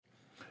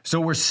So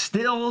we're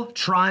still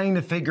trying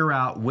to figure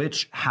out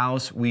which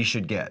house we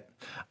should get.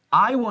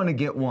 I want to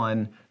get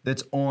one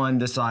that's on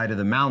the side of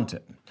the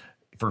mountain.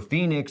 For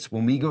Phoenix,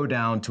 when we go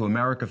down to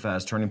America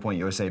Fest, Turning Point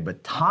USA,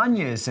 but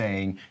Tanya is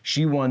saying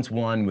she wants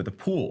one with a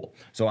pool.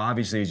 So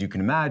obviously, as you can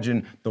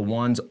imagine, the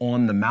ones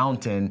on the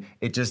mountain,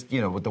 it just,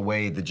 with the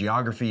way the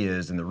geography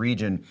is in the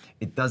region,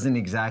 it doesn't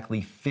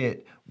exactly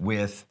fit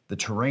with the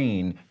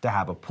terrain to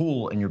have a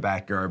pool in your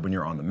backyard when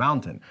you're on the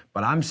mountain.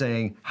 But I'm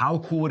saying, how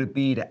cool would it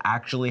be to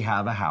actually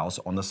have a house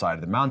on the side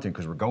of the mountain?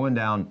 Because we're going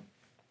down.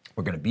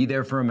 We're going to be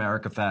there for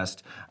America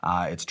Fest.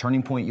 It's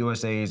Turning Point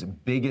USA's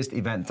biggest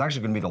event. It's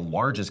actually going to be the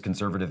largest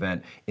conservative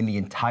event in the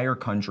entire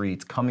country.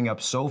 It's coming up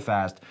so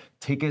fast.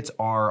 Tickets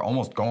are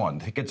almost gone.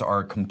 Tickets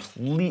are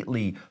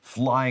completely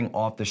flying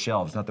off the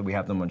shelves. Not that we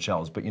have them on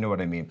shelves, but you know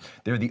what I mean.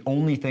 They're the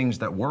only things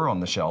that were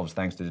on the shelves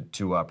thanks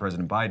to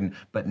President Biden,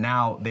 but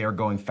now they are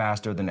going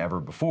faster than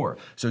ever before.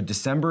 So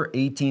December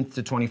 18th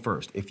to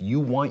 21st, if you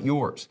want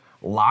yours,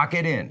 lock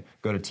it in.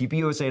 Go to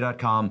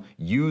tpusa.com,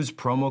 use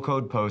promo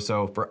code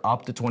POSO for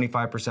up to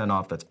 25%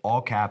 off. That's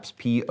all caps,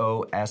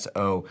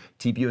 POSO,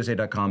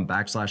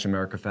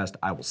 tpusa.com/AmericaFest.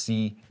 I will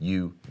see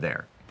you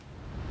there.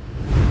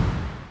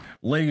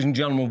 Ladies and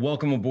gentlemen,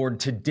 welcome aboard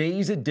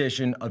today's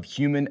edition of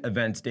Human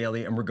Events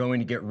Daily, and we're going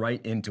to get right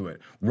into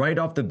it. Right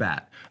off the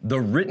bat, the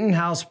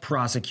Rittenhouse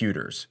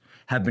prosecutors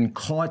have been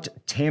caught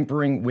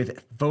tampering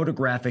with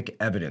photographic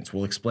evidence.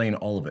 We'll explain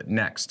all of it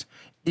next.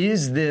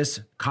 Is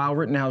this Kyle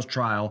Rittenhouse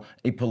trial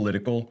a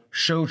political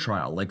show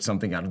trial, like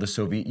something out of the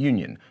Soviet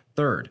Union?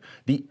 Third,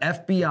 the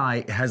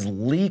FBI has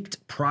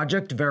leaked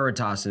Project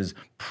Veritas's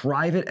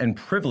private and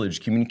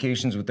privileged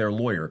communications with their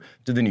lawyer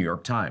to the New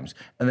York Times.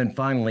 And then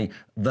finally,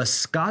 the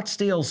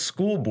Scottsdale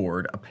School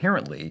Board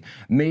apparently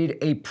made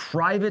a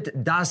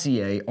private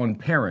dossier on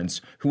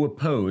parents who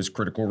oppose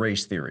critical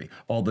race theory.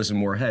 All this and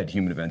more ahead,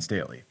 Human Events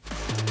Daily.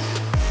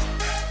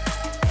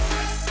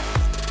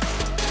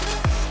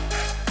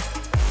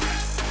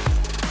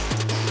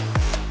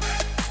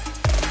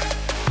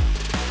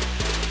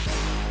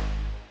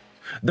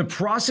 The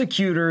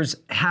prosecutors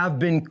have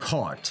been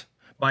caught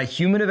by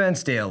Human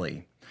Events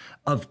Daily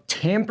of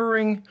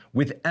tampering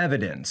with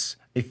evidence,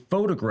 a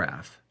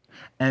photograph,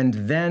 and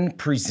then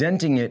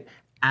presenting it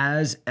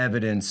as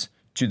evidence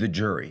to the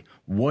jury.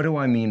 What do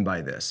I mean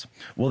by this?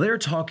 Well, they're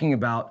talking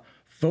about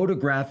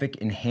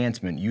photographic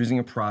enhancement using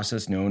a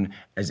process known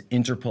as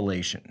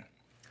interpolation.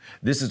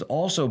 This is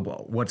also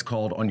what's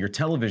called on your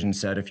television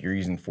set, if you're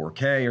using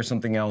 4K or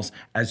something else,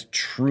 as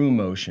true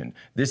motion.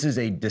 This is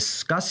a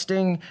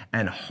disgusting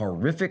and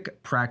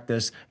horrific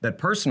practice that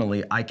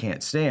personally I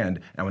can't stand.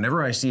 And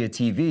whenever I see a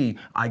TV,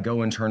 I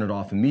go and turn it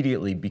off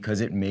immediately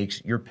because it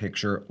makes your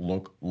picture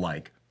look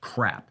like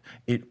crap.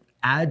 It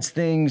adds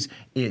things,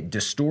 it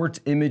distorts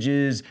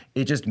images,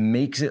 it just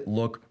makes it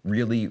look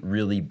really,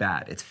 really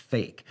bad. It's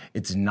fake.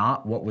 It's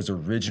not what was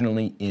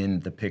originally in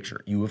the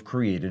picture. You have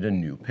created a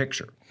new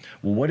picture.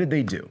 Well, what did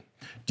they do?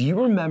 Do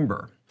you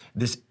remember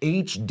this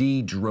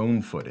HD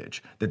drone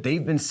footage that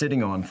they've been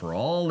sitting on for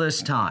all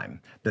this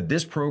time, that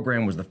this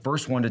program was the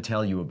first one to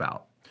tell you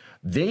about?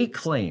 They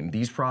claim,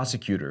 these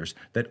prosecutors,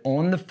 that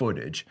on the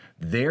footage,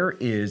 there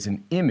is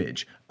an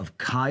image of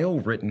Kyle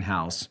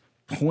Rittenhouse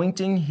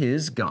pointing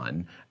his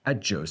gun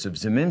at Joseph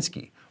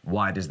Ziminski.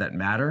 Why does that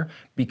matter?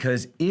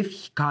 Because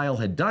if Kyle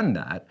had done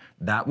that,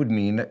 that would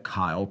mean that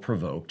Kyle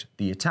provoked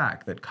the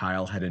attack, that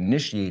Kyle had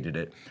initiated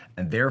it,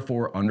 and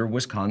therefore, under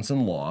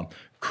Wisconsin law,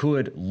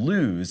 could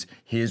lose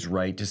his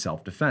right to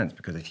self-defense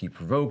because if he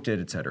provoked it,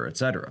 et cetera, et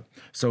cetera.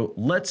 So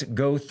let's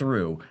go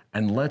through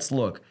and let's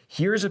look.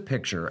 Here's a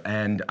picture,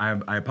 and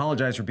I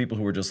apologize for people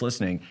who were just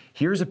listening.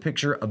 Here's a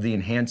picture of the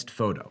enhanced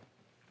photo.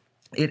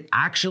 It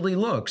actually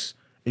looks,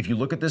 if you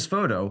look at this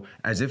photo,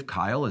 as if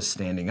Kyle is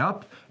standing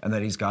up and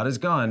that he's got his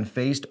gun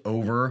faced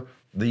over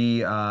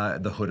the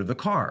hood of the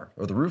car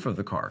or the roof of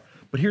the car.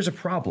 But here's a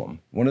problem.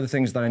 One of the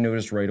things that I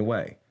noticed right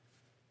away.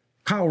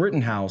 Kyle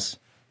Rittenhouse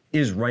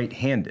is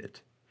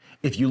right-handed.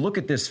 If you look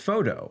at this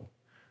photo,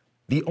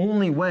 the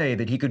only way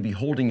that he could be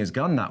holding his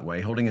gun that way,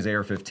 holding his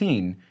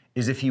AR-15,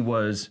 is if he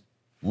was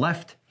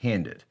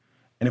left-handed.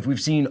 And if we've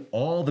seen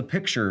all the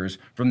pictures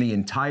from the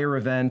entire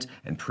event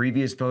and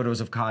previous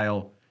photos of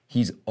Kyle,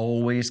 he's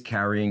always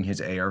carrying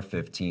his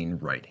AR-15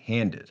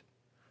 right-handed.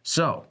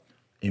 So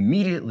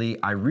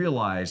immediately I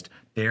realized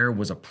there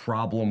was a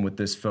problem with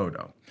this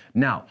photo.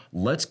 Now,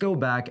 let's go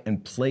back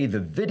and play the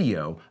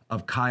video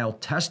of Kyle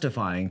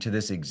testifying to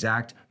this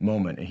exact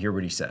moment and hear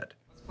what he said.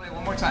 Let's play it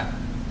one more time.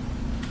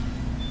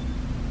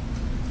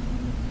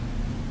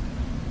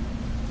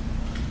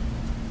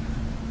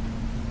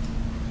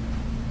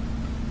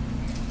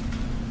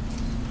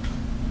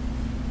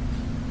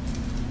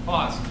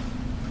 Pause.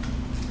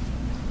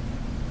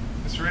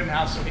 Mr.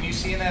 Rittenhouse, so can you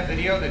see in that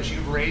video that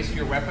you've raised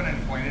your weapon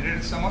and pointed it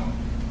at someone?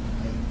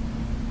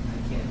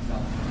 I can't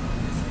tell.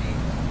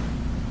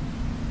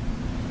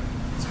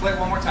 Let's play it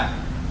one more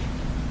time.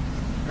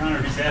 Your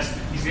Honor,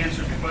 he's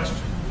answered the question.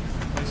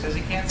 He says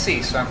he can't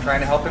see, so I'm trying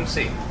to help him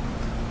see.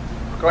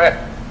 Go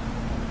ahead.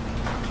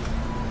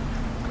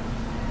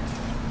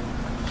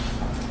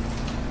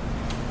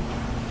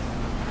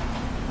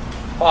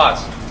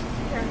 Pause.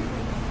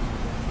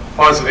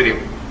 Pause the video.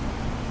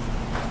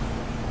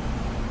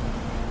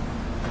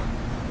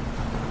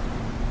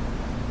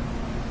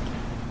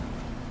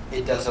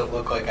 It doesn't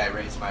look like I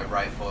raised my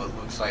rifle. It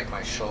looks like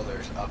my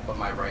shoulder's up, but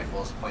my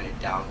rifle is pointed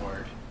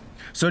downward.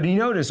 So do you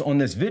notice on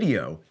this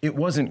video, it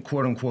wasn't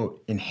quote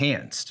unquote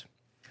enhanced.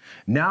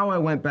 Now I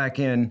went back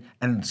in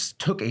and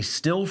took a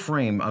still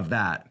frame of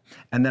that.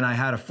 And then I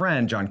had a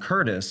friend, John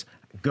Curtis,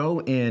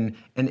 go in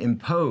and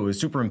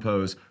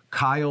superimpose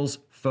Kyle's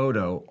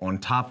photo on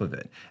top of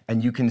it.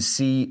 And you can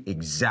see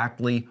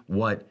exactly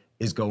what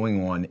is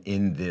going on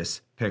in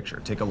this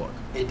picture. Take a look.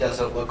 It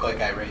doesn't look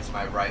like I raised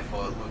my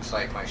rifle. It looks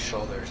like my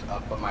shoulder's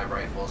up, but my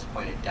rifle is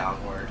pointed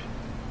downward.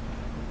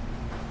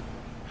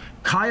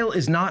 Kyle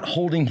is not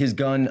holding his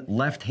gun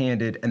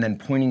left-handed and then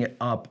pointing it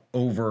up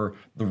over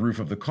the roof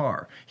of the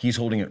car. He's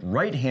holding it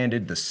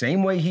right-handed the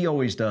same way he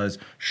always does,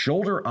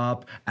 shoulder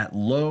up at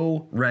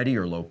low ready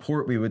or low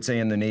port, we would say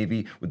in the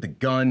Navy, with the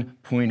gun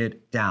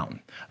pointed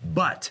down.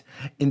 But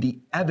in the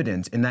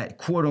evidence, in that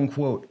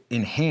quote-unquote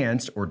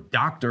enhanced or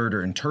doctored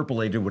or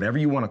interpolated, whatever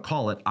you want to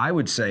call it, I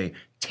would say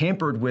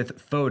tampered with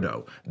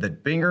photo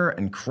that Binger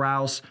and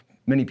Kraus,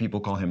 many people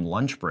call him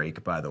lunch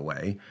break, by the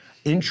way,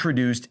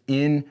 introduced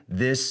in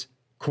this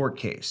court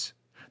case.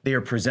 They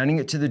are presenting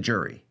it to the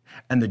jury,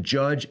 and the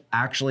judge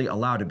actually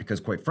allowed it because,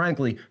 quite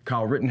frankly,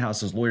 Kyle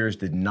Rittenhouse's lawyers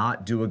did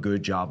not do a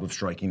good job of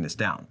striking this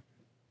down.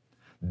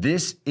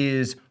 This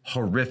is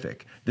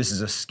horrific. This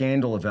is a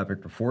scandal of epic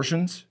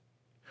proportions.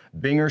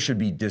 Binger should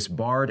be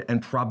disbarred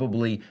and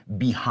probably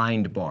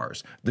behind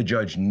bars. The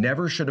judge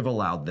never should have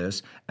allowed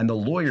this, and the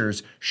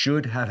lawyers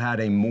should have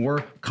had a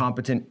more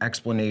competent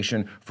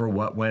explanation for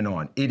what went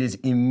on. It is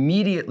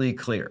immediately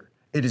clear.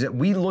 It is that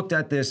we looked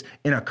at this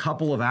in a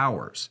couple of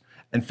hours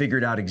and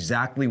figured out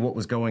exactly what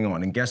was going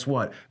on. And guess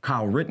what?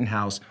 Kyle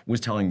Rittenhouse was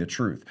telling the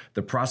truth.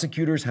 The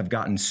prosecutors have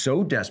gotten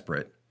so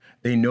desperate.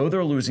 They know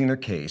they're losing their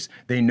case.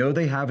 They know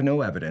they have no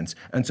evidence.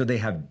 And so they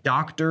have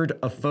doctored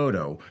a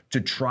photo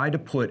to try to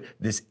put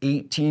this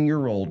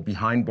 18-year-old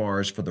behind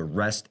bars for the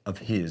rest of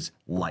his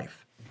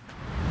life.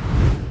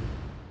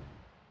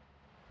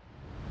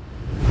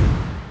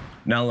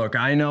 Now, look,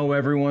 I know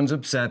everyone's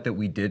upset that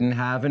we didn't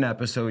have an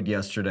episode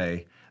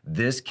yesterday.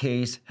 This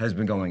case has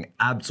been going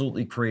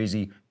absolutely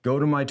crazy. Go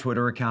to my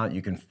Twitter account.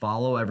 You can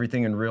follow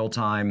everything in real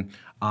time.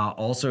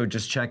 Also,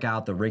 just check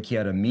out the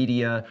Rekieta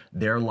Media,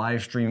 their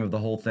live stream of the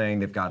whole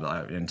thing. They've got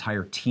an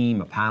entire team,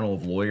 a panel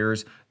of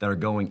lawyers that are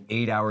going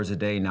 8 hours a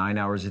day, 9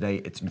 hours a day.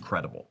 It's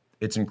incredible.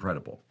 It's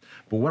incredible.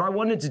 But what I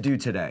wanted to do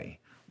today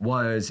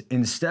was,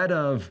 instead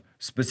of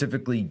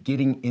specifically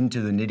getting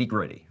into the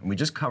nitty-gritty, and we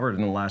just covered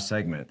in the last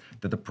segment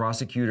that the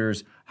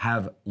prosecutors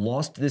have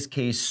lost this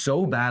case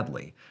so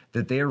badly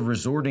that they are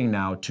resorting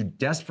now to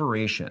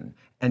desperation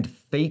and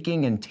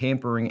faking and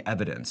tampering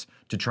evidence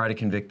to try to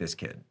convict this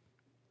kid.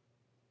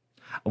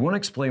 I want to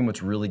explain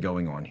what's really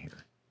going on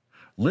here.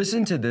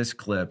 Listen to this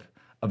clip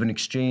of an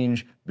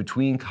exchange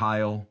between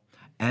Kyle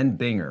and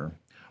Binger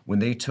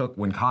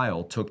when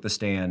Kyle took the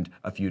stand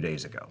a few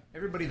days ago.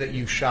 Everybody that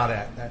you shot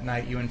at that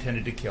night, you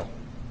intended to kill,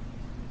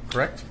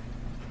 correct?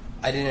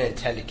 I didn't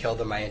intend to kill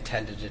them. I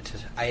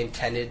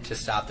intended to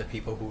stop the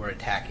people who were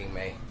attacking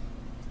me.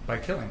 By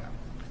killing them.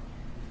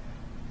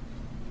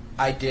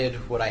 I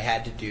did what I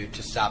had to do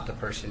to stop the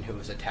person who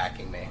was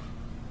attacking me.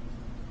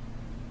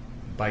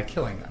 By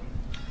killing them.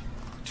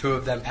 2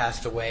 of them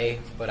passed away,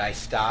 but I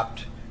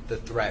stopped the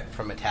threat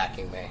from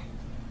attacking me.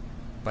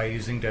 By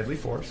using deadly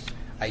force.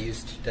 I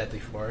used deadly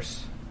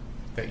force.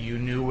 That you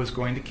knew was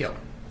going to kill.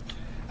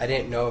 I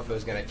didn't know if it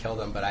was going to kill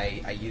them, but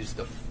I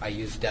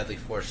used deadly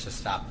force to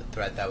stop the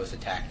threat that was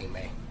attacking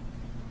me.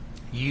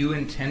 You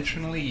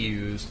intentionally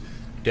used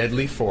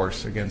deadly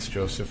force against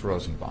Joseph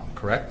Rosenbaum,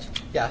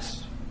 correct?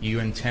 Yes. You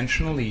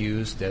intentionally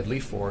used deadly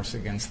force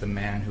against the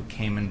man who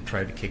came and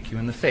tried to kick you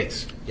in the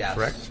face, yes.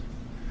 Correct?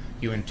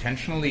 You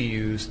intentionally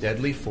used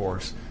deadly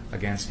force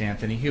against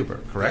Anthony Huber,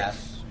 correct?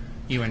 Yes.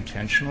 You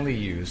intentionally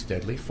used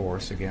deadly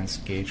force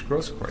against Gage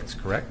Grosskreutz,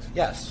 correct?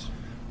 Yes.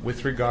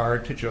 With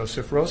regard to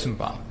Joseph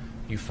Rosenbaum,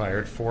 you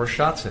fired 4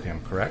 shots at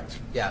him, correct?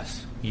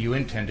 Yes. You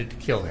intended to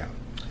kill him,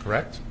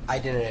 correct? I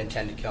didn't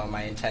intend to kill him.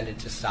 I intended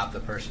to stop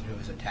the person who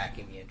was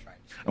attacking me and trying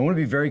to... I want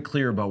to be very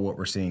clear about what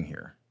we're seeing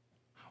here.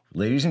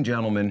 Ladies and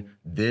gentlemen,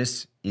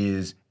 this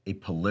is a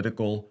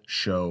political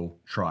show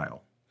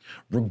trial.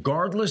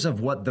 Regardless of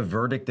what the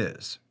verdict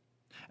is,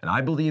 and I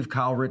believe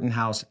Kyle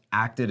Rittenhouse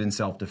acted in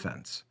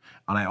self-defense,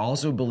 and I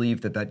also believe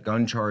that that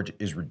gun charge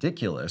is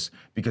ridiculous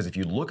because if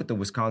you look at the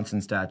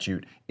Wisconsin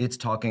statute, it's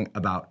talking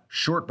about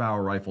short barrel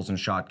rifles and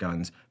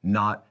shotguns,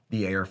 not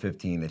the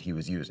AR-15 that he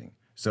was using.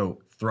 So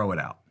throw it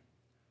out.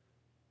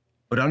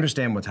 But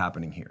understand what's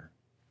happening here.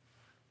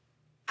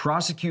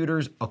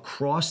 Prosecutors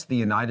across the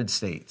United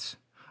States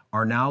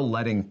are now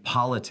letting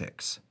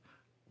politics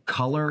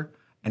color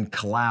and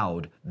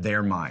cloud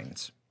their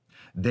minds.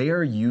 They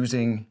are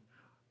using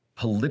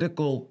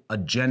political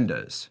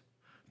agendas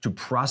to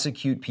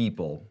prosecute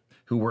people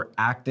who were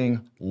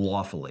acting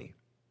lawfully.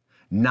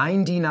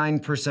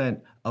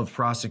 99% of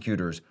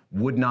prosecutors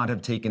would not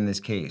have taken this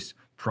case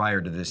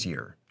prior to this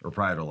year. or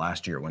prior to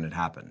last year when it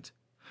happened.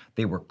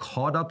 They were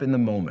caught up in the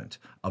moment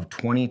of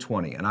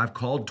 2020, and I've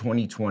called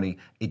 2020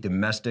 a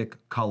domestic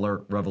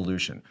color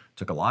revolution.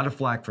 Took a lot of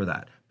flack for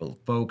that, but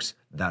folks,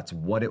 that's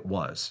what it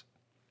was.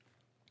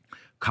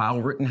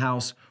 Kyle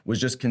Rittenhouse was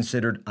just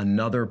considered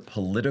another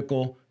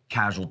political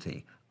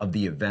casualty of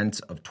the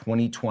events of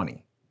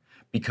 2020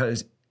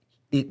 because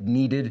it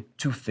needed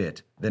to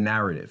fit the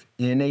narrative.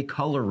 In a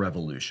color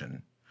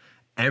revolution,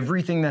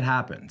 everything that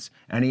happens,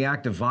 any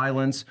act of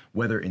violence,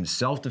 whether in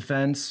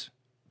self-defense,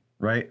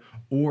 right,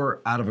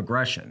 or out of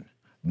aggression,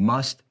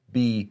 must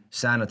be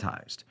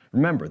sanitized.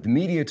 Remember, the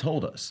media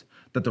told us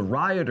that the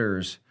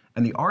rioters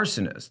and the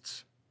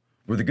arsonists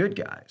were the good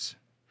guys,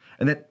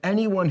 and that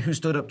anyone who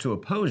stood up to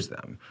oppose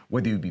them,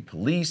 whether you be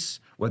police,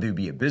 whether you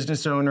be a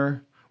business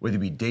owner, whether you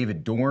be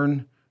David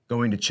Dorn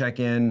going to check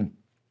in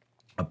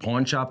a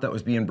pawn shop that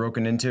was being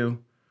broken into,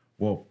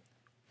 well,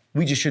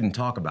 we just shouldn't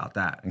talk about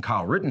that. And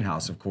Kyle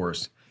Rittenhouse, of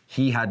course,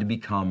 he had to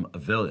become a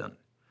villain.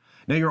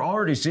 Now, you're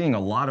already seeing a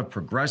lot of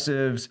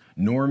progressives,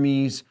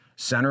 normies,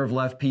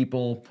 center-of-left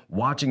people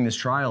watching this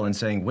trial and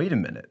saying, wait a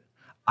minute,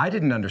 I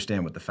didn't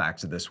understand what the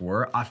facts of this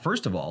were.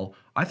 First of all,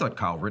 I thought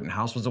Kyle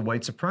Rittenhouse was a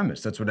white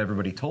supremacist. That's what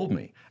everybody told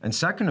me. And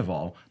second of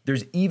all,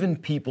 there's even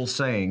people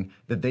saying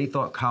that they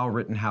thought Kyle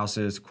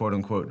Rittenhouse's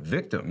quote-unquote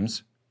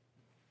victims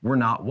were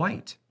not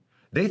white.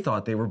 They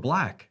thought they were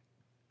black.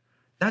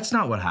 That's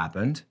not what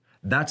happened.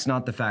 That's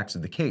not the facts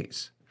of the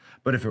case.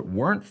 But if it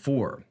weren't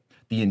for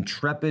the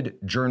intrepid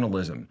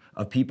journalism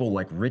of people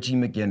like Richie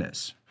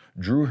McGinnis,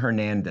 Drew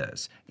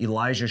Hernandez,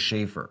 Elijah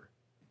Schaffer,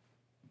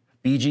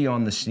 BG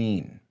on the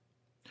Scene,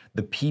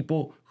 the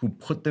people who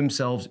put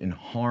themselves in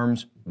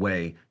harm's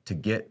way to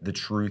get the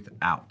truth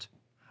out,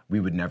 we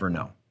would never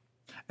know.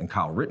 And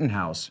Kyle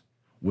Rittenhouse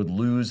would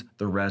lose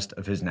the rest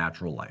of his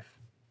natural life.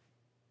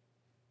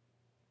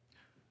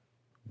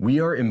 We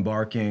are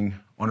embarking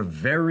on a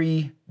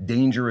very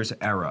dangerous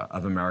era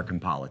of American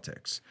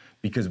politics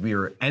because we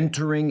are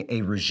entering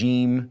a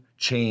regime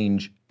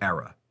change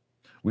era.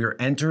 We are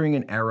entering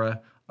an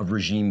era of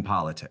regime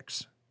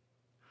politics.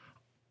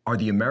 Are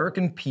the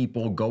American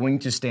people going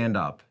to stand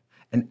up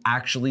and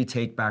actually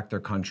take back their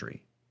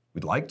country?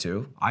 We'd like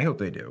to. I hope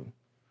they do.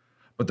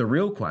 But the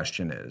real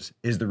question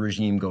is the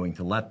regime going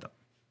to let them?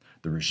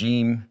 The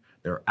regime,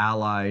 their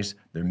allies,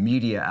 their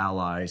media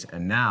allies,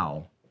 and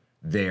now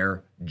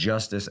their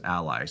justice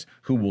allies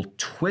who will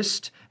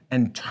twist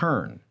and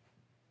turn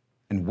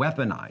and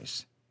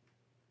weaponize,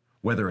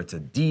 whether it's a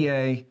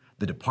DA,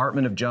 the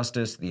Department of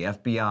Justice, the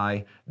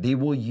FBI, they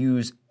will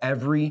use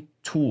every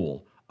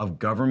tool of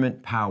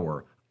government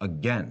power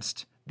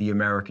against the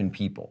American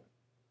people.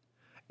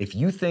 If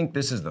you think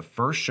this is the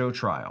first show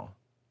trial,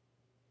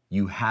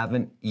 you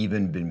haven't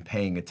even been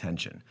paying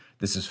attention.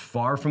 This is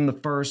far from the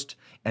first,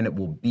 and it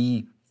will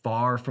be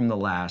far from the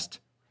last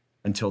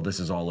until this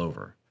is all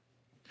over.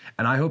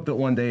 And I hope that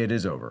one day it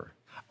is over.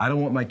 I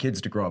don't want my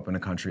kids to grow up in a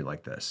country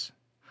like this.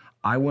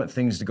 I want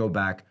things to go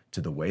back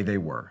to the way they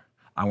were.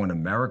 I want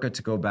America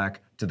to go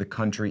back to the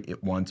country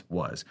it once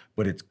was,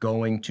 but it's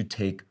going to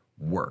take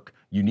work.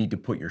 You need to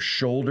put your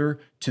shoulder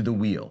to the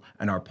wheel,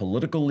 and our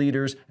political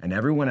leaders and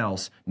everyone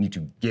else need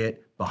to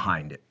get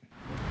behind it.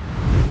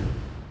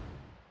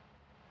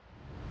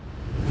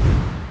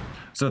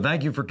 So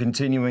thank you for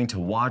continuing to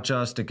watch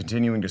us, to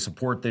continuing to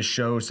support this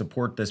show,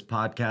 support this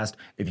podcast.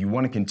 If you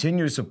want to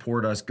continue to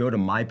support us, go to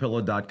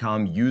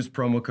mypillow.com, use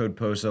promo code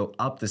POSO,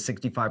 up to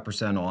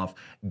 65% off.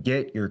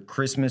 Get your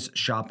Christmas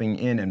shopping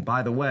in. And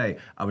by the way,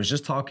 I was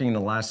just talking in the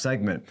last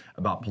segment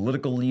about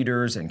political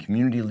leaders and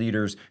community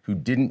leaders who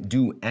didn't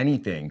do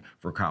anything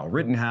for Kyle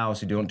Rittenhouse,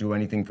 who don't do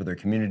anything for their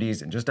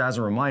communities. And just as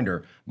a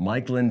reminder,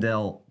 Mike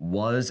Lindell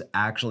was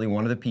actually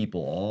one of the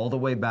people all the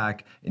way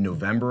back in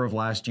November of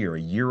last year,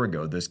 a year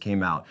ago, this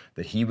came out,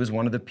 that he was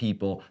one of the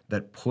people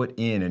that put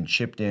in and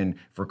chipped in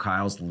for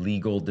Kyle's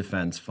legal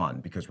defense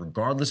fund. Because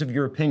regardless of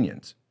your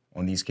opinions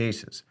on these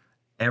cases,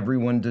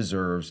 everyone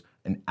deserves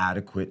an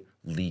adequate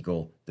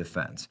legal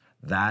defense.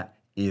 That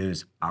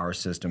is our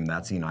system.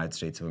 That's the United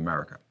States of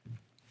America.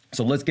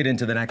 So let's get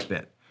into the next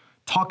bit.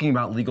 Talking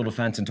about legal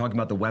defense and talking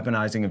about the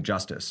weaponizing of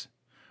justice.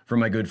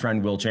 From my good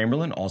friend Will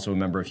Chamberlain, also a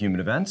member of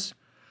Human Events,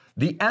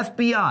 the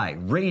FBI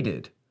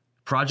raided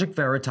Project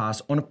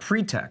Veritas on a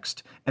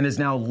pretext and is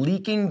now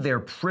leaking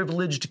their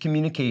privileged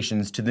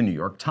communications to the New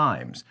York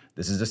Times.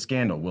 This is a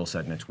scandal, Will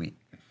said in a tweet.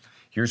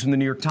 Here's from the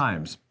New York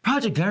Times.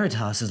 Project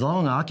Veritas has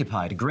long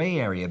occupied a gray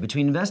area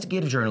between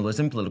investigative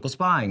journalism, political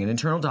spying, and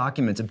internal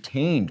documents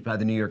obtained by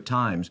the New York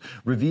Times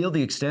reveal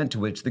the extent to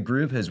which the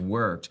group has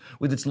worked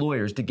with its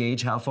lawyers to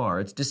gauge how far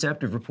its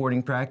deceptive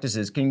reporting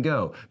practices can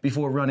go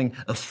before running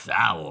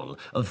afoul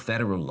of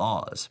federal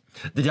laws.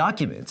 The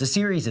documents, a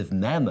series of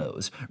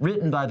memos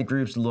written by the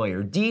group's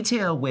lawyer,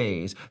 detail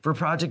ways for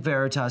Project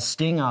Veritas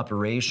sting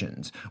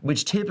operations,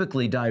 which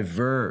typically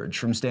diverge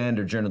from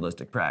standard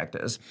journalistic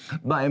practice,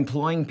 by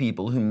employing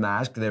people who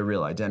mask their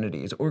real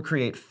identities or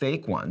create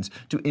fake ones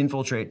to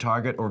infiltrate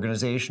target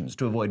organizations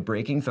to avoid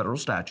breaking federal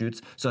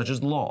statutes such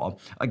as law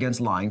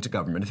against lying to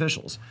government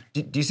officials.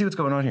 Do you see what's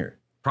going on here?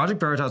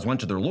 Project Veritas went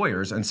to their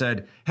lawyers and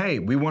said, hey,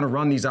 we want to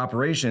run these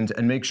operations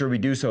and make sure we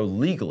do so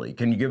legally.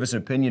 Can you give us an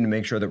opinion to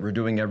make sure that we're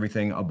doing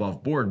everything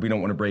above board? We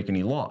don't want to break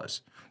any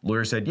laws.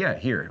 Lawyer said, yeah,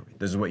 here,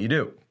 this is what you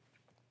do.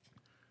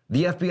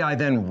 The FBI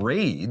then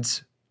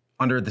raids,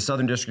 under the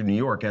Southern District of New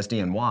York,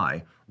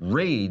 SDNY,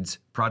 raids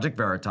Project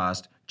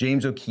Veritas,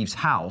 James O'Keefe's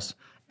house,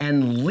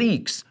 and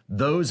leaks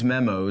those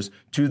memos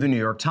to the New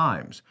York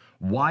Times.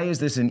 Why is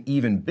this an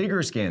even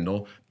bigger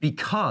scandal?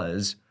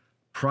 Because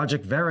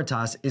Project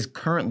Veritas is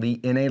currently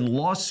in a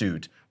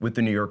lawsuit with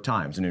the New York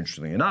Times. And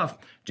interestingly enough,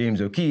 James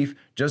O'Keefe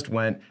just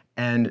went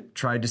and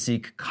tried to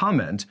seek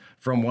comment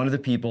from one of the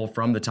people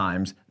from the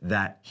Times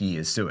that he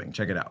is suing.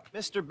 Check it out.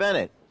 Mr.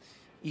 Bennett,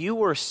 you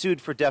were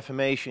sued for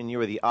defamation. You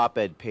were the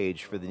op-ed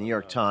page for the New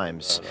York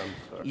Times.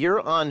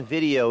 You're on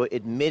video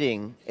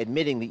admitting that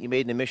you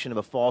made an admission of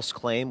a false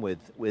claim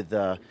with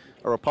a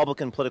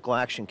Republican Political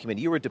Action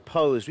Committee. You were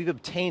deposed. We've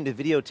obtained to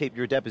videotape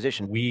your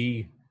deposition.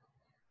 We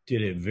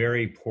did a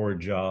very poor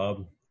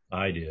job,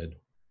 I did,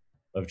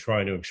 of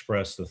trying to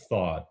express the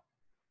thought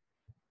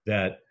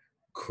that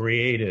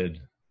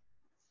created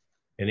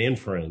an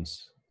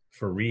inference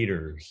for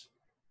readers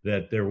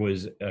that there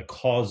was a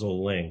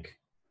causal link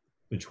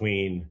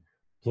between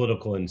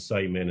political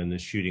incitement and the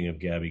shooting of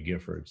Gabby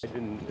Giffords.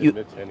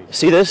 You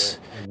see this?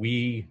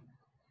 We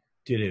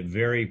did a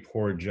very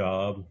poor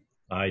job,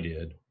 I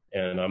did,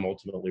 and I'm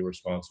ultimately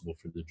responsible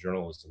for the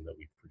journalism that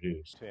we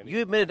produced.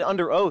 You admitted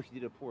under oath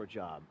you did a poor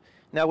job.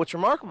 Now, what's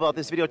remarkable about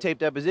this videotape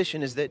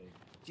deposition is that, do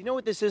you know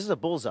what this is? A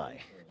bullseye.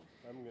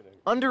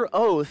 Under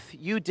oath,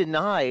 you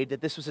denied that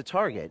this was a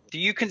target. Do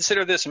you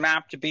consider this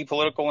map to be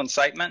political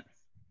incitement?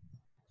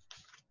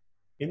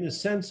 In the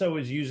sense I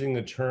was using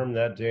the term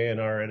that day in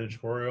our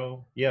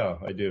editorial, yeah,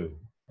 I do.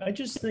 I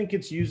just think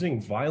it's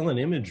using violent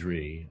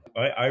imagery.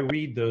 I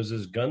read those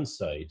as gun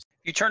sites.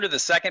 You turn to the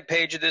second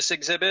page of this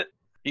exhibit.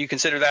 Do you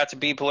consider that to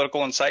be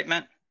political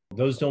incitement?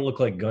 Those don't look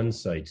like gun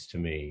sites to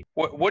me.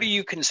 What do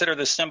you consider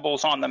the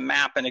symbols on the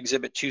map in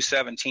Exhibit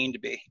 217 to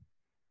be?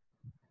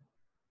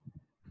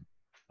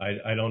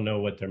 I don't know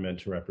what they're meant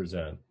to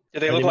represent. Do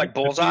they look like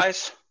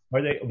bullseyes?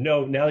 Are they?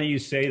 No, now that you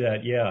say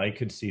that, yeah, I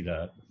could see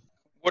that.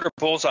 What are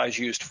bullseyes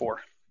used for?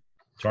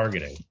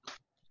 Targeting.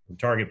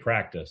 Target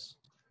practice.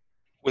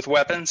 With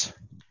weapons?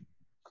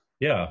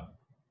 Yeah.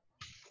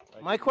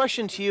 My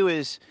question to you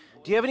is,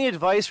 do you have any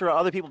advice for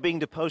other people being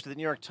deposed at the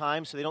New York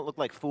Times so they don't look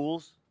like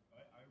fools?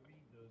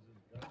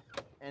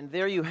 And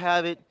there you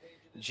have it,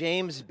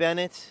 James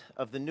Bennett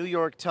of the New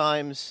York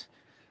Times.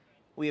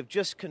 We have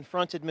just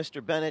confronted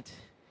Mr. Bennett.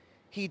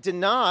 He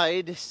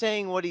denied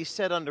saying what he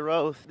said under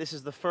oath. This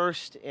is the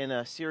first in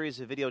a series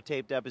of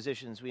videotape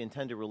depositions we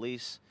intend to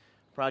release.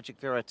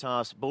 Project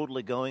Veritas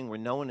boldly going where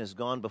no one has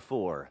gone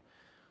before.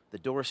 The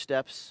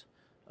doorsteps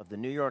of the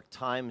New York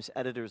Times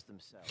editors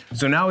themselves.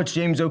 So now it's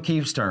James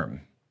O'Keefe's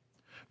turn.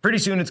 Pretty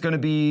soon it's going to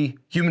be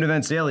Human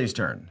Events Daily's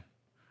turn.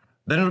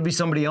 Then it'll be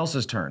somebody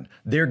else's turn.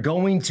 They're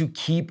going to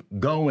keep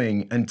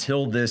going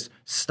until this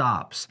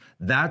stops.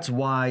 That's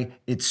why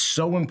it's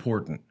so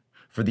important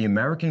for the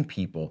American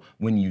people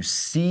when you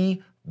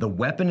see the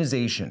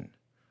weaponization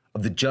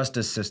of the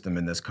justice system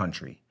in this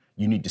country,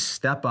 you need to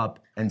step up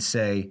and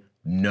say,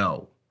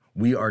 no,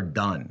 we are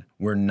done.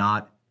 We're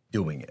not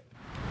doing it.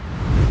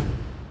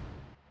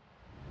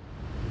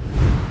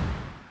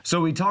 So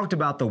we talked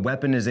about the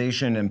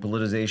weaponization and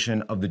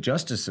politicization of the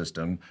justice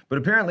system, but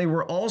apparently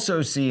we're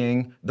also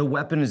seeing the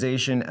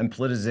weaponization and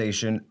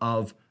politicization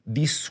of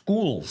the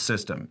school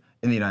system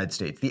in the United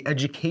States, the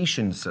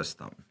education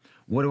system.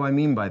 What do I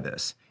mean by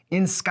this?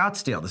 In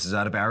Scottsdale, this is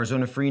out of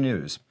Arizona Free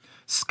News,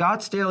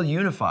 Scottsdale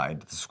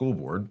Unified, the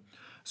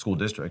school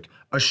district,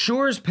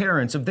 assures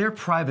parents of their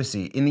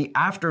privacy in the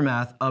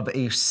aftermath of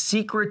a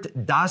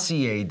secret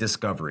dossier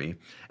discovery,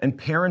 and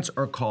parents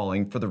are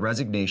calling for the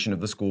resignation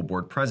of the school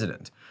board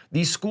president.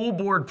 The school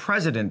board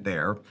president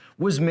there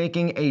was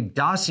making a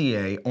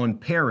dossier on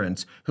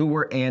parents who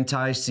were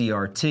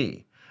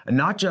anti-CRT, and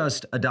not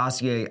just a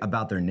dossier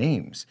about their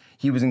names.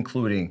 He was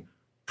including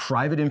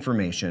private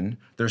information,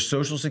 their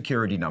social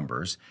security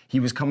numbers. He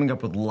was coming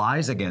up with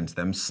lies against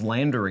them,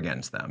 slander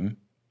against them.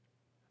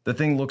 The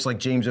thing looks like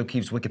James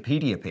O'Keefe's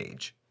Wikipedia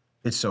page.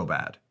 It's so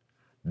bad.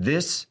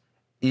 This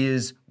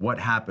is what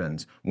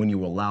happens when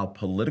you allow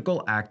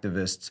political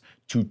activists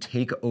to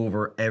take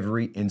over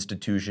every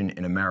institution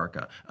in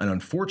America. And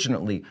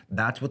unfortunately,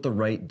 that's what the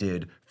right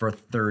did for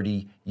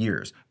 30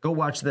 years. Go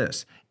watch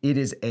this. It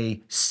is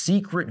a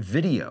secret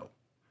video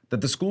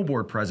that the school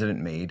board president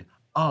made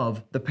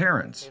of the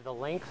parents. The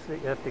lengths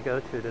that you have to go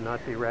to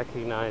not be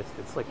recognized,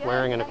 it's like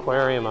wearing an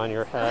aquarium on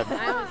your head.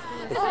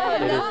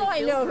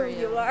 I know who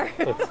you are.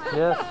 It's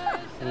just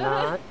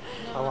not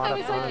a lot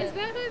of fun. I was like, is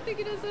that what I think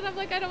it is? And I'm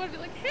like, I don't want to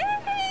be like,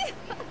 hey!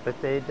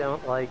 But they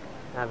don't like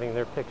having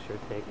their picture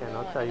taken,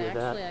 I'll tell you that.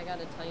 Actually, I got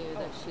to tell you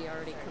that she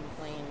already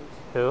complained.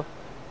 Who?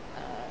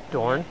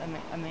 Dorn?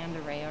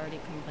 Amanda Ray already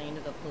complained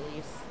to the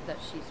police that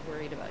she's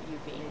worried about you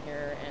being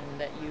here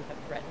and that you have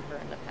threatened her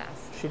in the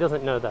past. She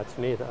doesn't know that's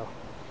me, though.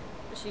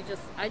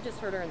 I just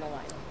heard her in the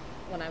line.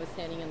 When I was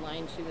standing in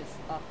line, she was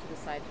off to the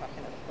side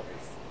talking to the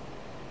police.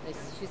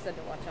 She said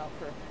to watch out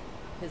for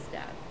his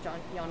dad, Jan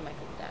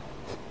Michael's dad.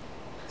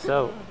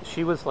 So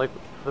she was like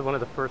one of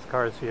the first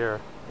cars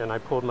here, and I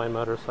pulled my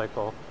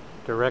motorcycle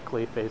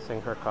directly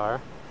facing her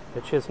car.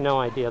 But she has no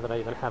idea that I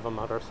even have a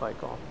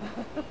motorcycle.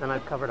 And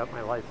I've covered up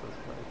my license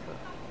plate. So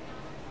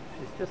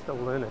she's just a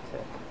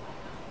lunatic.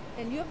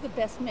 And you have the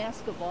best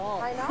mask of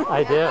all. I know.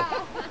 I did.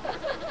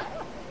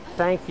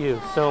 Thank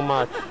you so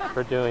much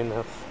for doing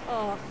this.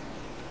 Oh.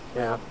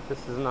 Yeah,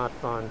 this is not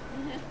fun.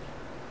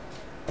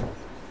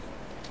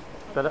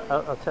 But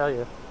I'll tell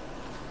you.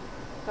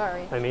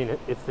 Sorry. I mean,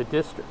 if the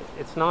district,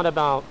 it's not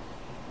about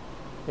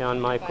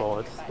Jan Michael.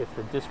 It's if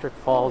the district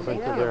falls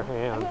into their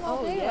hands,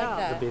 Oh,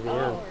 yeah. it'll be the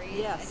end.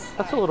 Yes.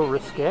 That's a little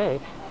risque,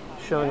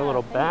 showing a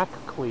little back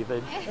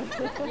cleavage,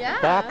 Yeah.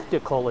 back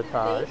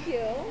decolletage. Thank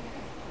you.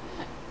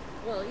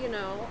 Well, you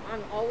know,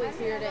 I'm always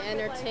here to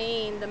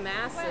entertain the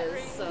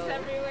masses. So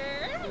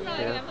Everywhere.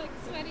 Yeah. I'm like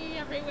sweaty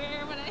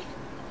everywhere when I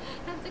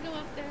have to go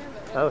up there.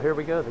 But Oh, here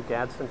we go, the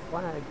Gadsden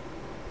flag.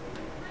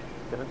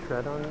 Don't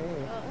tread on me.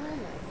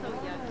 so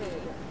yucky.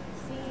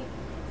 See,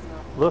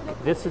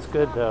 Look, this is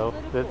good though,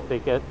 that they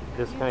get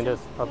this kind of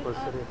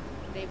publicity.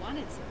 they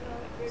wanted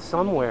to.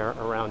 Somewhere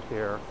around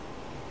here,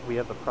 we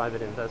have a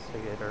private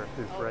investigator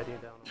who's writing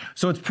down.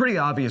 So it's pretty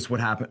obvious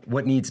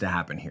what needs to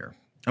happen here.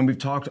 And we've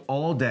talked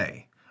all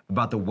day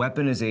about the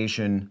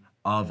weaponization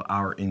of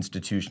our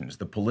institutions,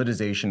 the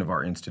politicization of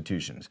our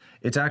institutions.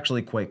 It's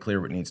actually quite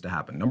clear what needs to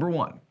happen. Number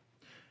one,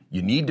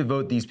 you need to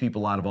vote these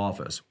people out of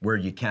office where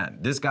you can.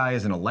 This guy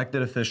is an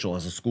elected official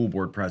as a school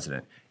board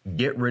president.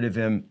 Get rid of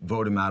him,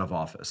 vote him out of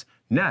office.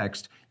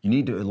 Next, you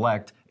need to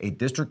elect a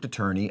district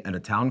attorney and a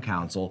town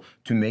council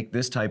to make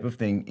this type of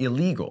thing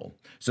illegal,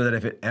 so that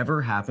if it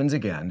ever happens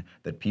again,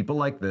 that people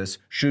like this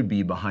should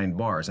be behind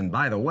bars. And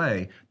by the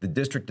way, the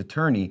district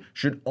attorney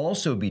should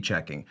also be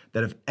checking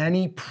that if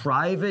any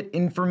private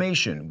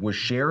information was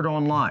shared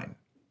online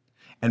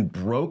and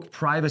broke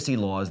privacy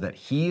laws that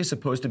he is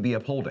supposed to be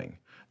upholding,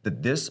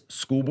 that this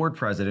school board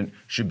president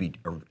should be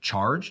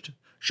charged,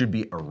 should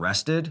be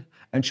arrested,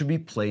 and should be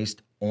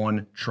placed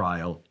on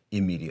trial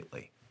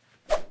immediately.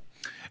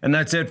 And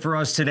that's it for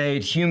us today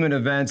at Human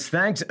Events.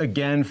 Thanks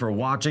again for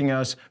watching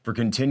us, for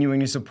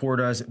continuing to support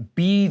us.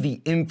 Be the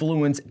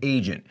influence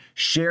agent.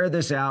 Share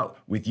this out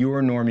with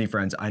your normie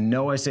friends. I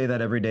know I say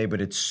that every day,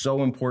 but it's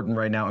so important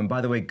right now. And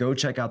by the way, go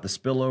check out The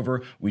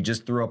Spillover. We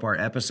just threw up our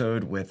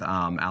episode with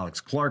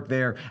Alex Clark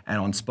there. And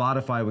on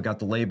Spotify, we got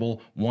the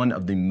label one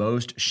of the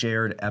most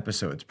shared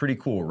episodes. Pretty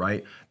cool,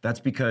 right?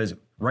 That's because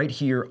right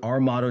here, our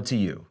motto to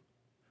you: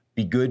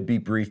 be good, be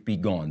brief, be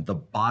gone. The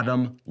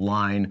bottom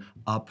line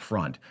up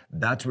front.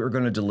 That's what we're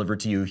going to deliver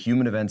to you,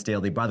 Human Events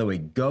Daily. By the way,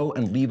 go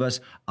and leave us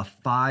a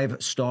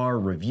 5-star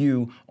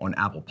review on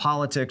Apple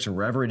Politics or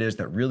wherever it is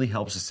that really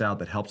helps us out,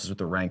 that helps us with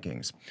the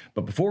rankings.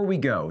 But before we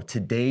go,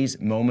 today's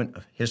moment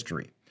of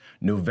history,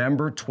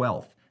 November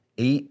 12th,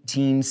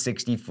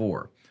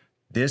 1864.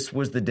 This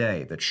was the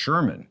day that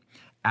Sherman,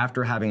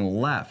 after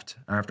having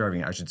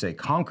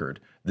conquered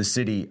the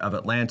city of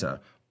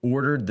Atlanta,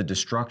 ordered the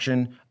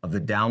destruction of the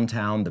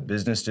downtown, the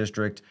business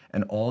district,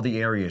 and all the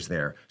areas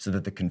there so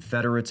that the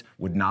Confederates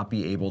would not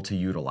be able to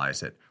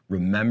utilize it.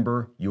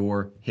 Remember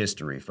your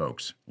history,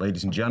 folks.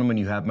 Ladies and gentlemen,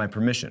 you have my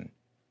permission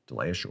to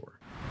lay ashore.